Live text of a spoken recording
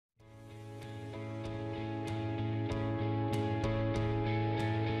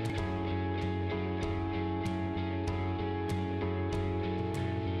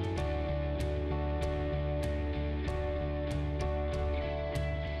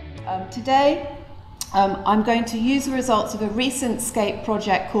Today I'm going to use the results of a recent SCAPE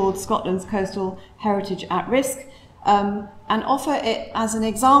project called Scotland's Coastal Heritage at Risk and offer it as an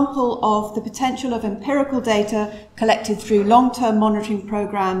example of the potential of empirical data collected through long-term monitoring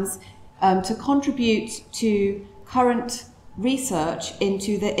programmes to contribute to current research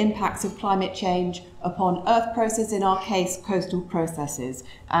into the impacts of climate change upon Earth processes, in our case coastal processes.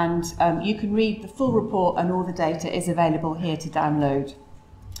 And you can read the full report, and all the data is available here to download.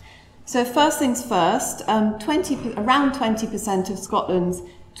 So first things first, around 20% of Scotland's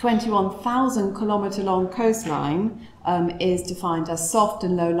 21,000 kilometre long coastline is defined as soft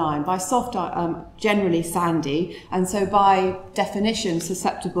and low-lying. By soft, generally sandy, and so by definition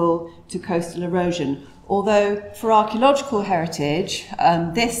susceptible to coastal erosion. Although for archaeological heritage,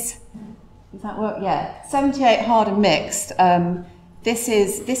 does that work? Yeah, 78 hard and mixed. This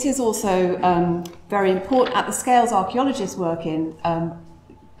is also very important. At the scales archaeologists work in,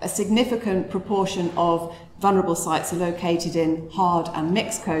 a significant proportion of vulnerable sites are located in hard and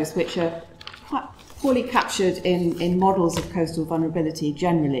mixed coasts, which are quite poorly captured in models of coastal vulnerability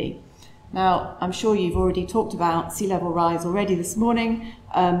generally. Now, I'm sure you've already talked about sea level rise already this morning.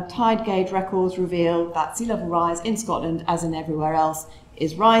 Tide gauge records reveal that sea level rise in Scotland, as in everywhere else,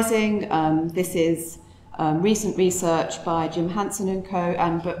 is rising. This is recent research by Jim Hansen and co.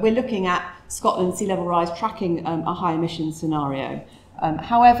 But we're looking at Scotland sea level rise tracking a high emission scenario.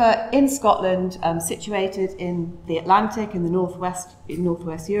 However, in Scotland, situated in the Atlantic, in northwest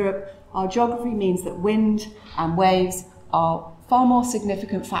Europe, our geography means that wind and waves are far more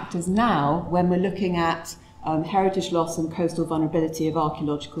significant factors now when we're looking at heritage loss and coastal vulnerability of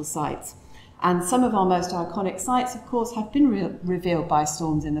archaeological sites. And some of our most iconic sites, of course, have been revealed by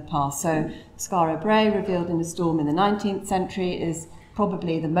storms in the past. So Skara Brae, revealed in a storm in the 19th century, is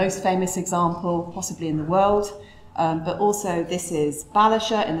probably the most famous example, possibly in the world. But also this is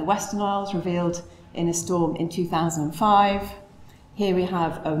Balasher in the Western Isles, revealed in a storm in 2005. Here we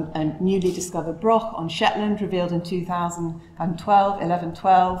have a newly discovered broch on Shetland, revealed in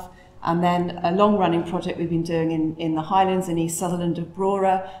 11-12. And then a long-running project we've been doing in the Highlands in East Sutherland of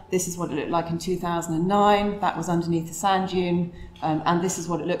Brora. This is what it looked like in 2009. That was underneath the sand dune. And this is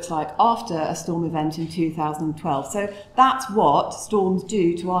what it looks like after a storm event in 2012. So that's what storms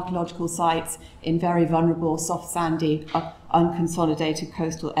do to archaeological sites in very vulnerable, soft, sandy, unconsolidated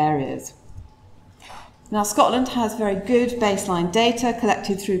coastal areas. Now, Scotland has very good baseline data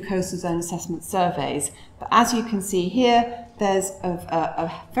collected through coastal zone assessment surveys. But as you can see here, there's a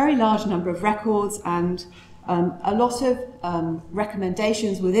very large number of records and a lot of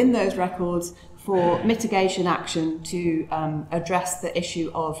recommendations within those records for mitigation action to address the issue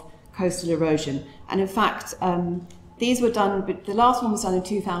of coastal erosion. And in fact, these were done, the last one was done in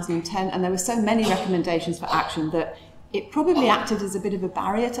 2010, and there were so many recommendations for action that it probably acted as a bit of a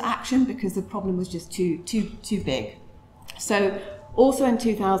barrier to action because the problem was just too big. So also in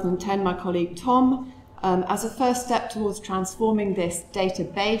 2010, my colleague Tom, as a first step towards transforming this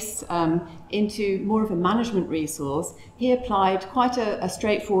database into more of a management resource, he applied quite a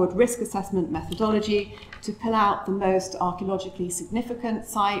straightforward risk assessment methodology to pull out the most archaeologically significant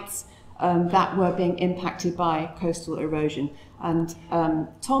sites that were being impacted by coastal erosion. And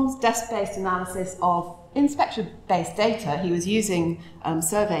Tom's desk-based analysis of inspection-based data, he was using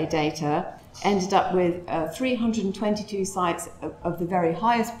survey data, ended up with 322 sites of the very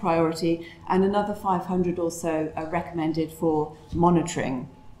highest priority and another 500 or so recommended for monitoring.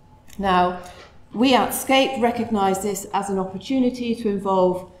 Now, we at SCAPE recognise this as an opportunity to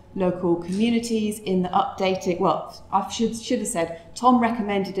involve local communities in the updating. Well, I should have said, Tom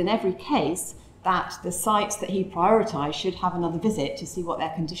recommended in every case that the sites that he prioritised should have another visit to see what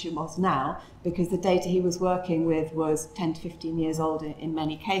their condition was now, because the data he was working with was 10 to 15 years old in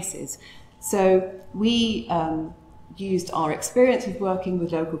many cases. So we used our experience with working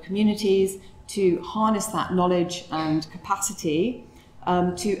with local communities to harness that knowledge and capacity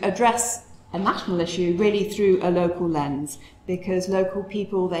to address a national issue really through a local lens, because local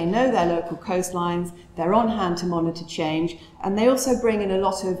people, they know their local coastlines, they're on hand to monitor change, and they also bring in a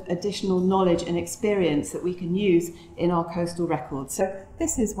lot of additional knowledge and experience that we can use in our coastal records. So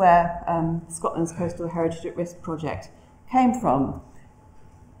this is where Scotland's Coastal Heritage at Risk project came from.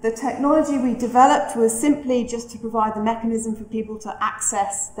 The technology we developed was simply just to provide the mechanism for people to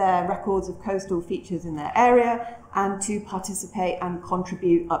access their records of coastal features in their area and to participate and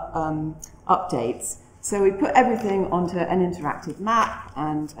contribute updates. So we put everything onto an interactive map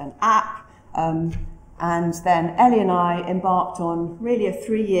and an app, and then Ellie and I embarked on really a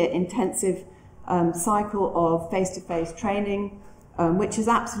 3-year intensive cycle of face-to-face training, which is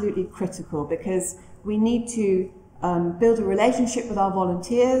absolutely critical because we need to build a relationship with our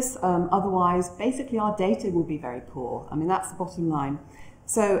volunteers, otherwise basically our data will be very poor. I mean, that's the bottom line.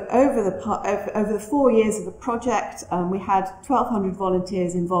 So over the 4 years of the project, we had 1,200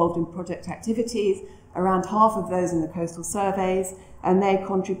 volunteers involved in project activities, around half of those in the coastal surveys, and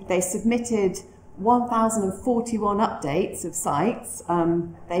they submitted 1,041 updates of sites.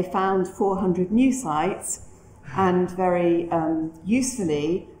 They found 400 new sites, and very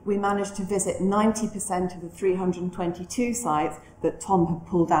usefully, we managed to visit 90% of the 322 sites that Tom had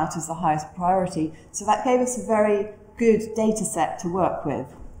pulled out as the highest priority. So that gave us a very good data set to work with.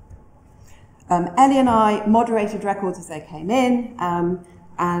 Ellie and I moderated records as they came in,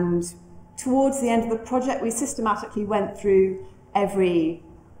 and towards the end of the project, we systematically went through every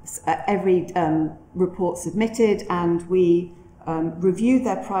report submitted, and we reviewed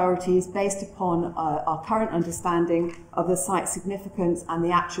their priorities based upon our current understanding of the site significance and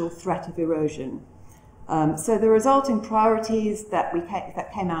the actual threat of erosion. So the resulting priorities that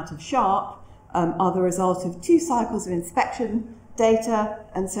came out of SCHARP are the result of 2 cycles of inspection data,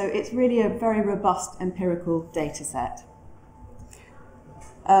 and so it's really a very robust empirical data set.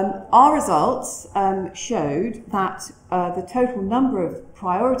 Our results showed that the total number of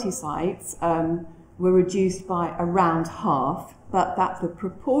priority sites were reduced by around half, but that the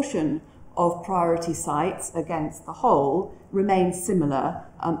proportion of priority sites against the whole remained similar.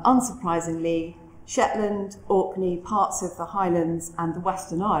 Unsurprisingly, Shetland, Orkney, parts of the Highlands and the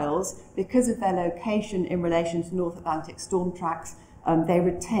Western Isles, because of their location in relation to North Atlantic storm tracks, they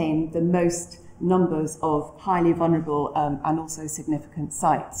retain the most numbers of highly vulnerable and also significant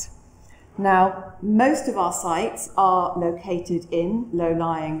sites. Now, most of our sites are located in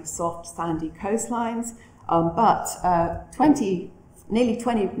low-lying, soft, sandy coastlines, but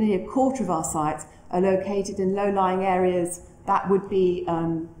nearly a quarter of our sites are located in low-lying areas that would be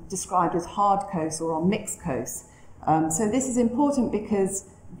described as hard coasts or on mixed coasts. So this is important because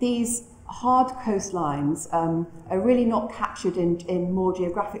these hard coastlines are really not captured in more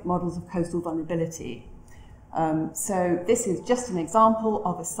geographic models of coastal vulnerability. So this is just an example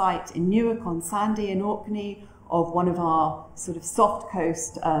of a site in Newark on Sandy in Orkney of one of our sort of soft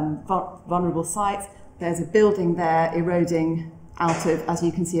coast vulnerable sites. There's a building there eroding out of, as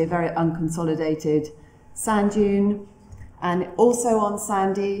you can see, a very unconsolidated sand dune. And also on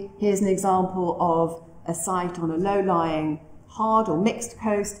Sandy, here's an example of a site on a low-lying hard or mixed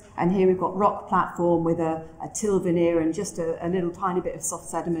coast, and here we've got rock platform with a till veneer and just a little tiny bit of soft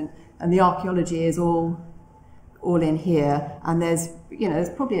sediment, and the archaeology is all in here, and there's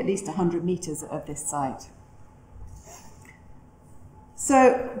probably at least 100 meters of this site.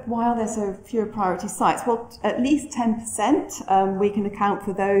 So why are there so fewer priority sites? Well, at least 10% we can account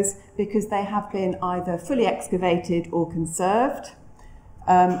for those because they have been either fully excavated or conserved.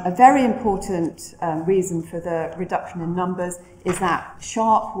 A very important reason for the reduction in numbers is that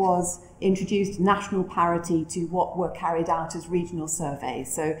SCHARP was introduced national parity to what were carried out as regional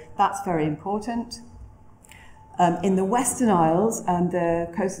surveys. So that's very important. In the Western Isles,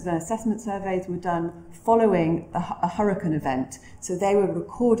 the coastal zone assessment surveys were done following a hurricane event. So they were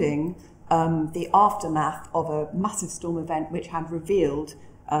recording the aftermath of a massive storm event which had revealed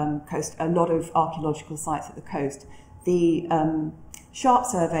a lot of archaeological sites at the coast. The SCHARP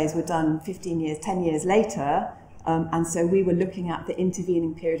surveys were done 10 years later, and so we were looking at the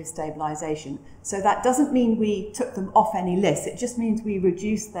intervening period of stabilisation. So that doesn't mean we took them off any list, it just means we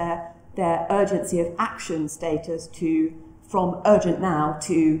reduced their urgency of action status from urgent now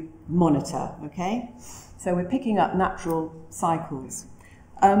to monitor, okay? So we're picking up natural cycles.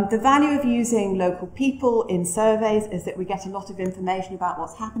 The value of using local people in surveys is that we get a lot of information about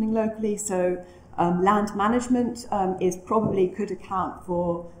what's happening locally. So land management could account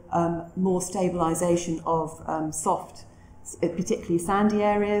for more stabilisation of soft, particularly sandy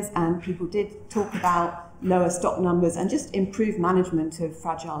areas, and people did talk about lower stock numbers and just improved management of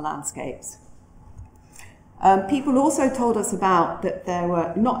fragile landscapes. People also told us about that there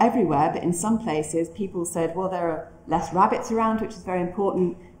were, not everywhere, but in some places, people said, well, there are less rabbits around, which is very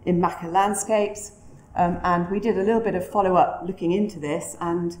important in Maca landscapes. And we did a little bit of follow-up looking into this,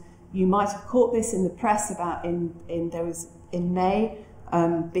 and you might have caught this in the press about in May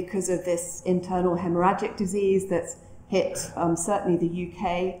because of this internal hemorrhagic disease that's hit certainly the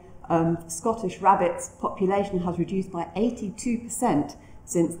UK. Scottish rabbits population has reduced by 82%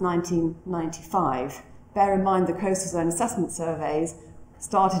 since 1995. Bear in mind the coastal zone assessment surveys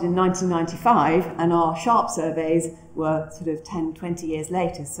started in 1995 and our SCHARP surveys were sort of 10, 20 years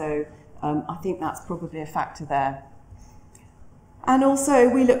later, so I think that's probably a factor there. And also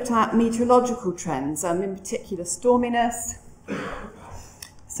we looked at meteorological trends, in particular storminess.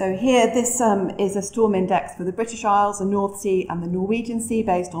 So So here, this is a storm index for the British Isles, the North Sea and the Norwegian Sea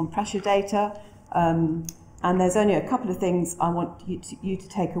based on pressure data. And there's only a couple of things I want you to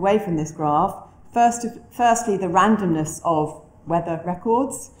take away from this graph. Firstly, the randomness of weather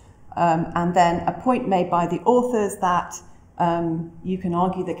records, and then a point made by the authors that you can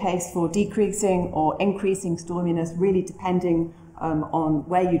argue the case for decreasing or increasing storminess, really depending on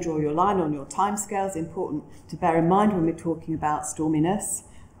where you draw your line on your timescales. Important to bear in mind when we're talking about storminess.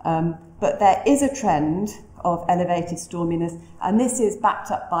 But there is a trend of elevated storminess, and this is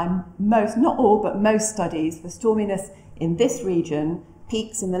backed up by most, not all, but most studies. For storminess in this region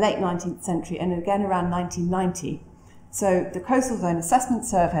peaks in the late 19th century and again around 1990. So the coastal zone assessment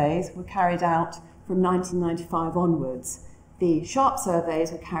surveys were carried out from 1995 onwards. The SCHARP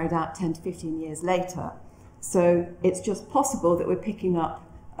surveys were carried out 10 to 15 years later. So it's just possible that we're picking up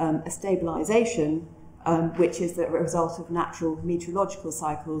a stabilisation, which is the result of natural meteorological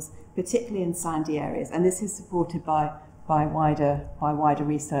cycles, particularly in sandy areas. And this is supported by wider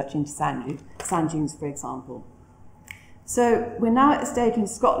research into sand dunes, for example. So we're now at a stage in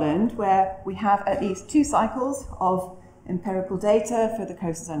Scotland where we have at least 2 cycles of empirical data for the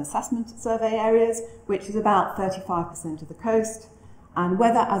coastal zone assessment survey areas, which is about 35% of the coast. And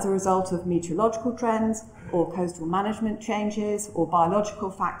whether as a result of meteorological trends or coastal management changes or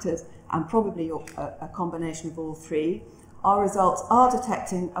biological factors, and probably a combination of all three, our results are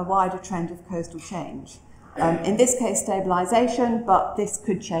detecting a wider trend of coastal change. In this case, stabilisation, but this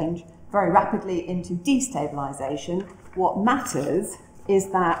could change very rapidly into destabilisation. What matters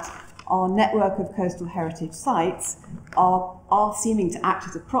is that our network of coastal heritage sites are seeming to act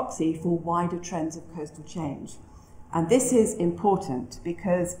as a proxy for wider trends of coastal change. And this is important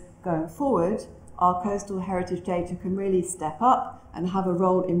because going forward, our coastal heritage data can really step up and have a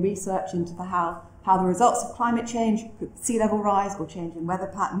role in research into how the results of climate change, sea level rise or change in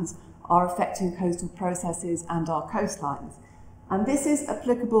weather patterns are affecting coastal processes and our coastlines. And this is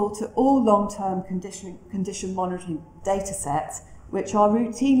applicable to all long-term condition monitoring data sets, which are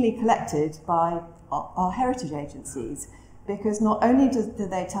routinely collected by our heritage agencies, because not only do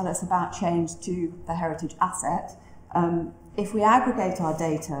they tell us about change to the heritage asset, if we aggregate our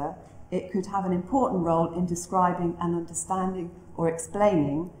data, it could have an important role in describing and understanding or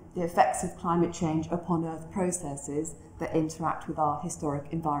explaining the effects of climate change upon Earth processes that interact with our historic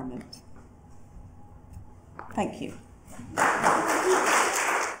environment. Thank you.